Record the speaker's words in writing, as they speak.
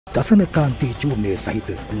දසනකාන්තී චූර්ණය සහිත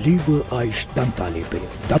ලීවර් ආයුෂ් දන්තාලේපය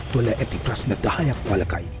දත්වල ඇති ප්‍රශ්න 10ක්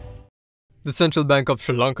වළකයි. The Central Bank of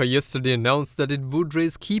Sri Lanka yesterday announced that it would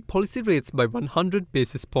raise key policy rates by 100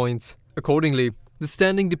 basis points. Accordingly, the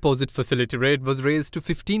standing deposit facility rate was raised to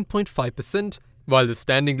 15.5%, while the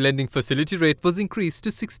standing lending facility rate was increased to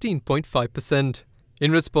 16.5%.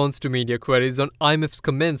 In response to media queries on IMF's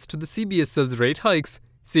comments to the CBSL's rate hikes,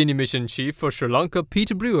 Senior Mission Chief for Sri Lanka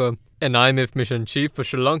Peter Brewer and IMF Mission Chief for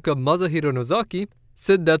Sri Lanka Masahiro Nozaki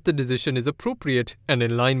said that the decision is appropriate and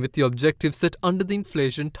in line with the objectives set under the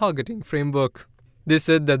inflation targeting framework. They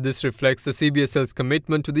said that this reflects the CBSL's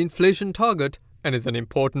commitment to the inflation target and is an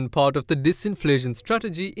important part of the disinflation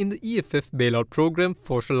strategy in the EFF bailout program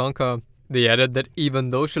for Sri Lanka. They added that even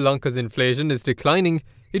though Sri Lanka's inflation is declining,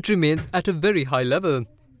 it remains at a very high level,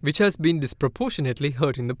 which has been disproportionately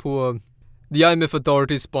hurting the poor. The IMF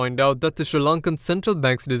authorities point out that the Sri Lankan Central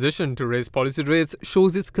Bank's decision to raise policy rates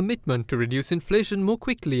shows its commitment to reduce inflation more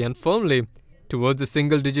quickly and firmly towards a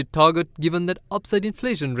single-digit target, given that upside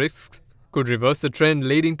inflation risks could reverse the trend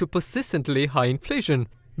leading to persistently high inflation,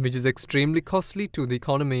 which is extremely costly to the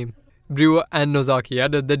economy. Brewer and Nozaki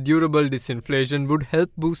added that durable disinflation would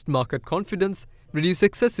help boost market confidence, reduce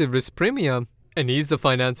excessive risk premia, and ease the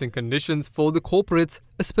financing conditions for the corporates,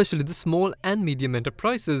 especially the small and medium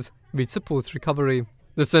enterprises, which supports recovery.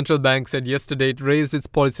 The central bank said yesterday it raised its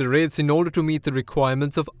policy rates in order to meet the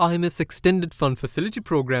requirements of IMF's Extended Fund Facility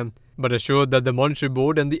program, but assured that the Monetary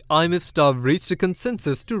Board and the IMF staff reached a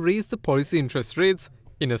consensus to raise the policy interest rates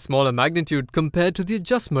in a smaller magnitude compared to the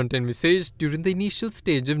adjustment envisaged during the initial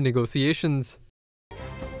stage of negotiations.